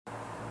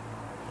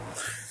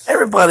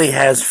everybody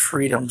has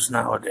freedoms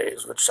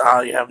nowadays, which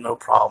I have no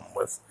problem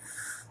with.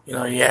 You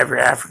have your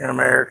African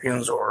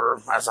Americans,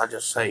 or as I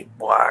just say,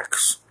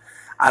 blacks.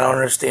 I don't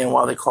understand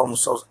why they call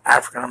themselves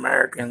African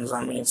Americans.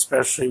 I mean,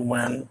 especially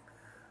when,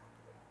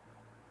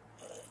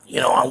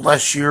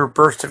 unless your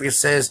birth certificate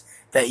says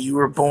that you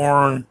were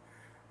born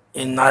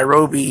in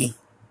Nairobi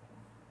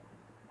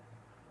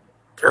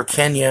or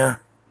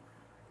Kenya,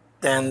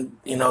 then,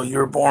 you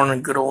were born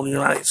in good old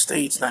United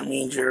States. That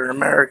means you're an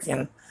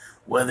American,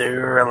 whether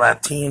you're a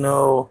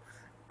Latino,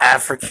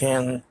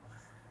 African,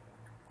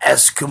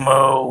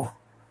 Eskimo.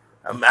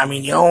 I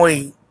mean, the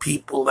only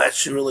people that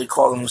should really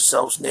call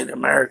themselves Native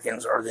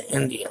Americans are the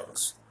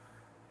Indians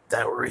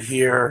that were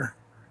here,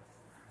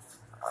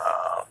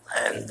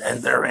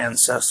 and their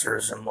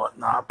ancestors and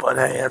whatnot. But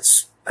hey,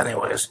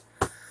 anyways.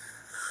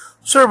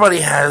 So everybody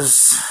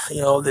has,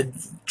 the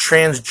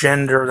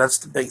transgender. That's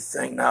the big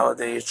thing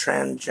nowadays.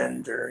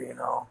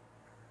 Transgender.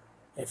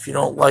 If you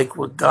don't like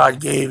what God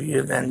gave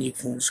you, then you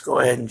can just go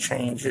ahead and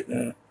change it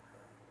and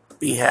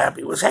be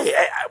happy. Hey,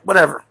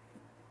 whatever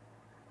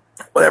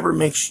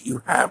makes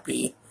you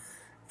happy,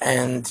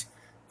 and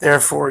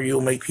therefore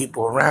you'll make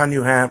people around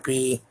you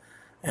happy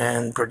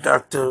and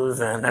productive,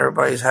 and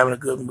everybody's having a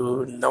good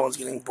mood, and no one's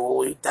getting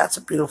bullied. That's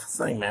a beautiful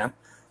thing, man.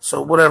 So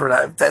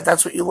whatever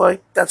that's what you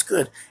like, that's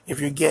good.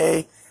 If you're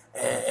gay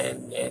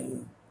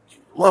and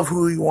love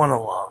who you want to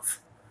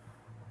love,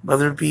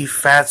 whether it be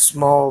fat,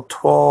 small,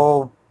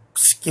 tall,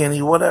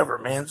 skinny, whatever,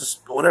 man.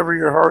 Just whatever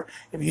your heart.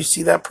 If you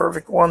see that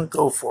perfect one,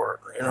 go for it.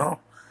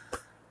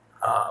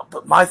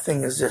 But my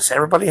thing is this: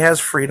 everybody has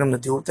freedom to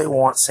do what they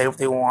want, say what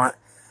they want,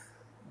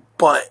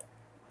 but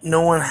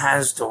no one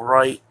has the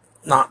right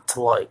not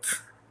to like.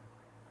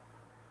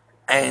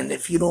 And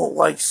if you don't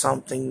like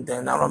something,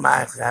 then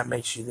automatically that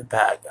makes you the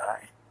bad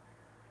guy.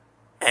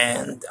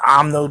 And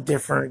I'm no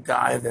different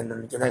guy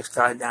than the next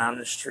guy down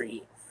the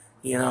street.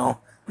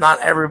 Not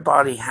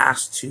everybody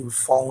has to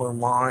fall in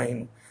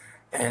line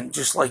and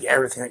just like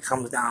everything that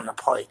comes down the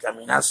pike. I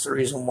mean, that's the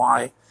reason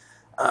why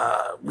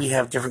we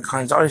have different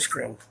kinds of ice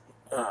cream.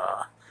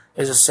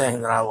 Is a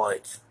saying that I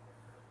like.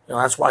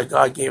 That's why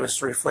God gave us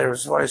 3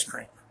 flavors of ice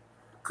cream,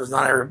 because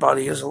not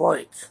everybody is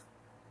alike.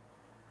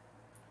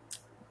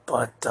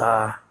 But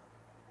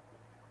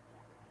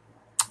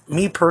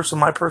my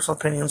personal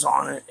opinions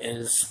on it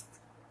is,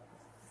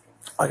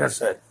 like I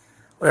said,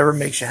 whatever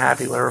makes you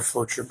happy, whatever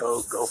floats your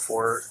boat, go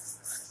for it.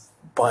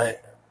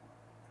 But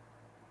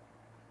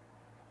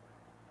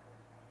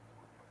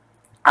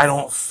I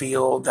don't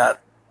feel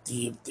that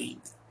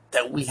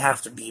that we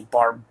have to be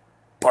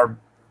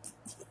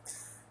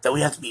that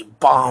we have to be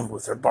bombed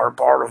with or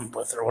bombarded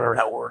with or whatever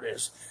that word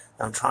is.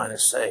 I'm trying to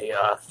say.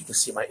 You can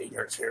see my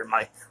ignorance here.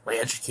 My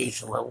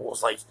education level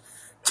was like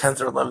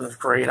 10th or 11th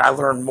grade. I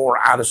learned more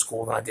out of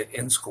school than I did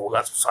in school.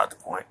 That's beside the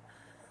point.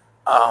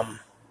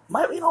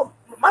 My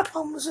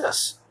problem is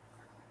this: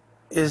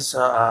 is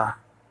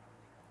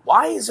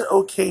why is it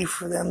okay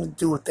for them to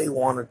do what they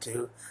want to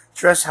do,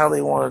 dress how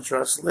they want to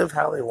dress, live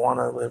how they want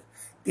to live,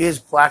 be as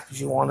black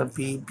as you want to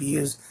be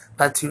as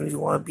Latino as you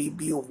want to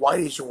be as white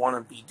as you want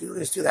to be, do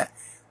this, do that.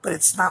 But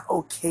it's not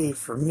okay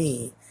for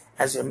me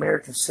as an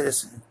American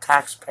citizen,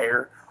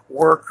 taxpayer,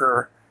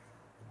 worker.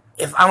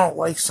 If I don't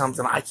like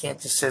something, I can't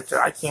just sit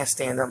there. I can't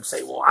stand up and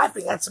say, well, I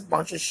think that's a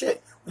bunch of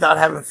shit, without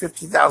having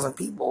 50,000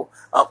 people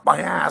up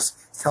my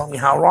ass telling me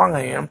how wrong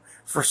I am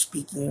for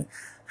speaking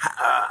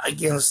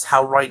against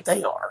how right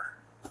they are.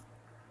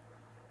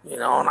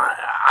 And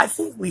I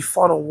think we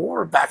fought a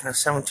war back in the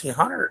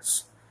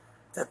 1700s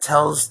that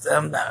tells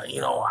them that,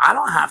 I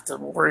don't have to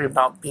worry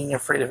about being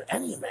afraid of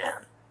any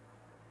man.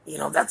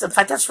 In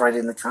fact, that's right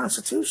in the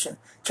Constitution.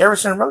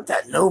 Jefferson wrote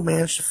that. No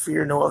man should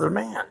fear no other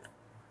man.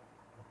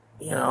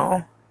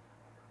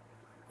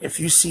 If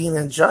you see an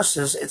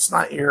injustice, it's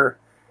not your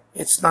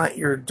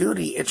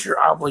duty, it's your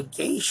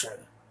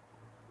obligation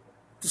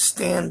to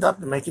stand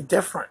up and make a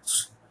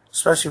difference,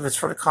 especially if it's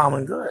for the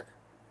common good.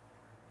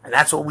 And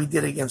that's what we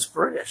did against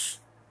British.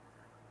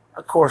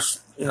 Of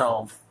course, if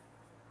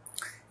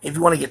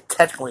you want to get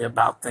technically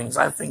about things,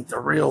 I think the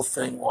real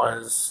thing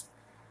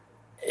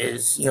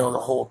is the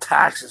whole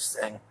taxes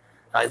thing.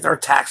 Like, they're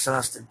taxing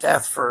us to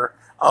death for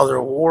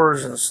other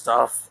wars and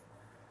stuff.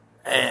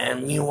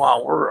 And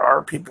meanwhile,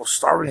 our people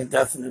starving to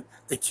death, and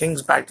the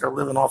king's back there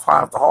living off high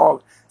off the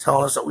hog,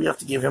 telling us that we have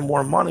to give him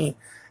more money,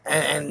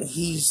 and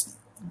he's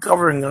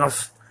governing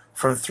us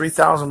from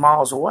 3,000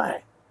 miles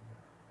away.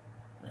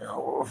 We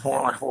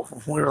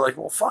were like,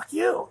 well, fuck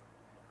you.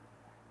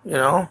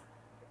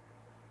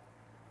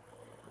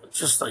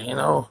 Just like,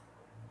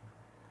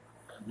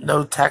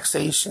 no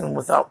taxation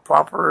without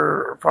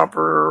proper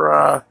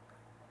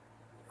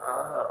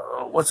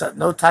what's that?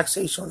 No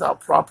taxation without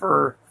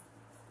proper.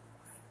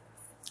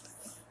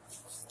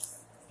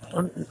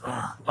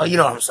 Well, you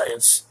know what I'm saying.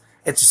 It's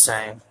the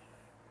same.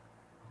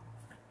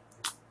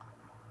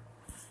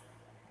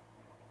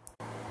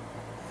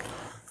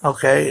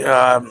 Okay,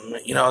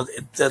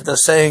 the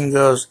saying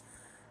goes,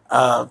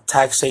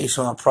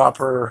 taxation on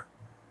proper.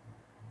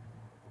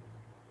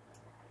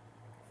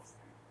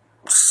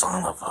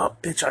 Son of a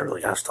bitch! I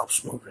really gotta stop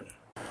smoking.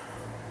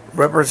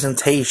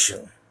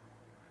 representation.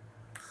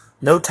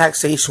 No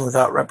taxation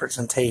without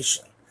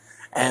representation.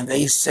 And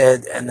they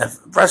said, and the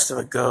rest of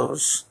it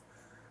goes,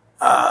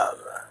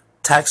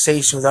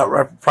 taxation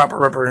without proper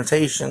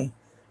representation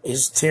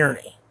is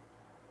tyranny.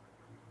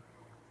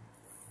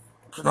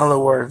 So in other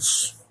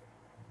words,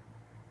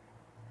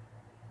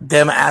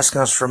 them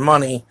asking us for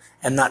money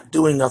and not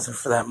doing nothing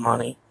for that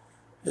money,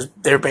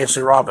 they're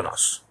basically robbing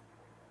us.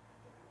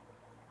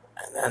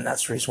 And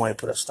that's the reason why I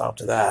put a stop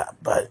to that.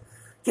 But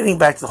getting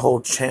back to the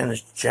whole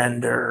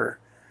transgender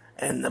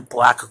and the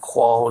black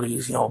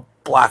equalities,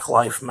 Black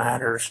Life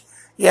Matters.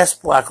 Yes,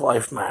 Black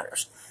Life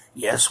Matters.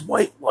 Yes,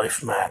 white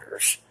life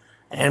matters.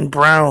 And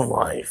brown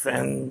life.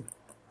 And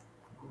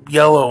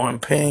yellow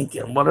and pink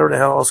and whatever the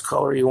hell else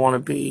color you want to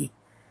be.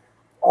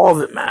 All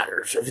of it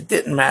matters. If it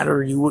didn't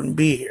matter, you wouldn't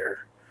be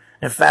here.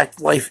 In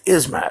fact, life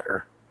is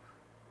matter.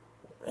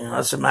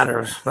 That's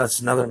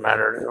another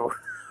matter.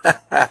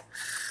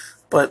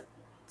 But,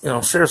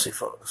 seriously,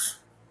 folks.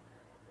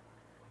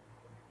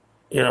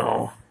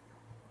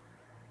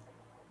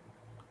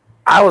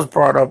 I was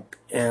brought up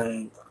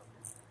in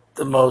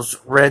the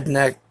most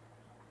redneck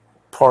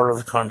part of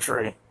the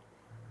country.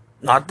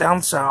 Not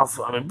down south.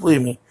 I mean,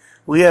 believe me,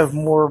 we have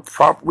more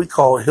we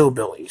call it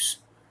hillbillies.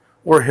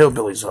 We're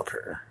hillbillies up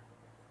here.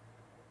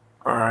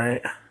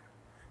 Alright?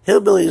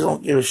 Hillbillies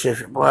don't give a shit if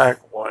you're black,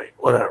 white,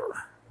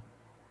 whatever.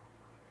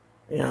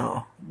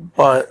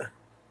 But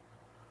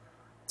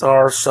there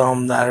are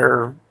some that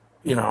are,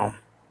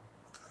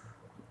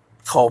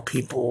 call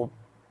people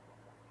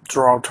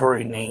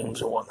derogatory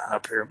names and whatnot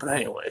up here. But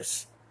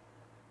anyways,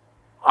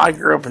 I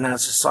grew up in that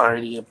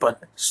society,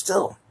 but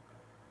still,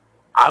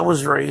 I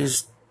was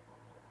raised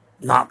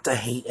not to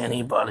hate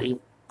anybody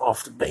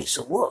off the base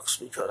of looks,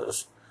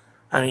 because,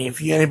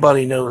 if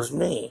anybody knows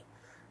me,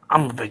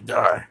 I'm a big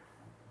guy.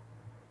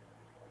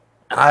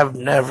 And I've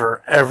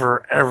never,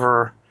 ever,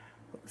 ever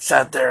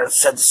sat there and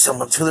said to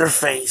someone to their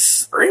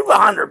face, or even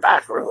behind their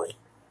back, really.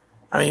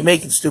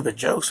 Making stupid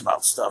jokes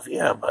about stuff,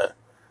 yeah, but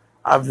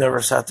I've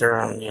never sat there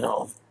and,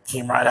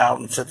 came right out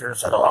and sit there and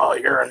said, oh,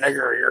 you're a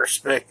nigger, you're a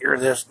spick, you're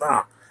this.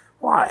 Nah.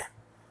 Why?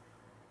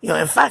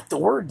 In fact, the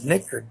word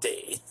nigger,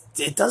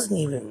 it doesn't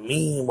even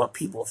mean what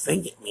people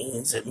think it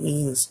means. It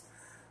means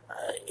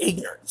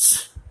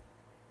ignorance.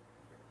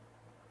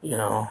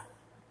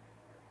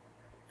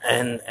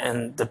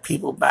 And the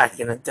people back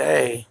in the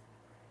day,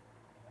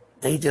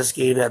 they just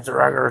gave that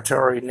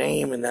derogatory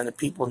name, and then the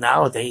people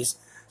nowadays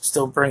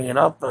still bring it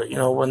up. But,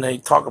 when they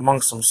talk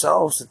amongst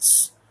themselves,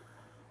 it's,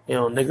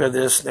 nigger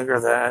this,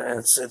 nigger that, and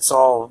it's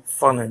all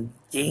fun and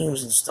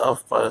games and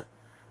stuff, but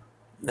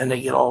then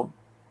they get all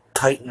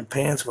tight in the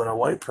pants when a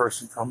white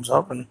person comes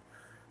up, and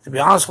to be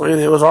honest with you,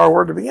 it was our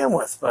word to begin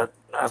with, but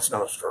that's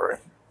another story.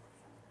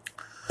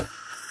 Alright,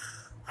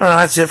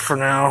 that's it for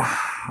now.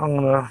 I'm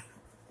gonna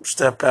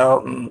step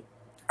out, and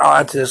I'll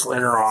add to this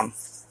later on.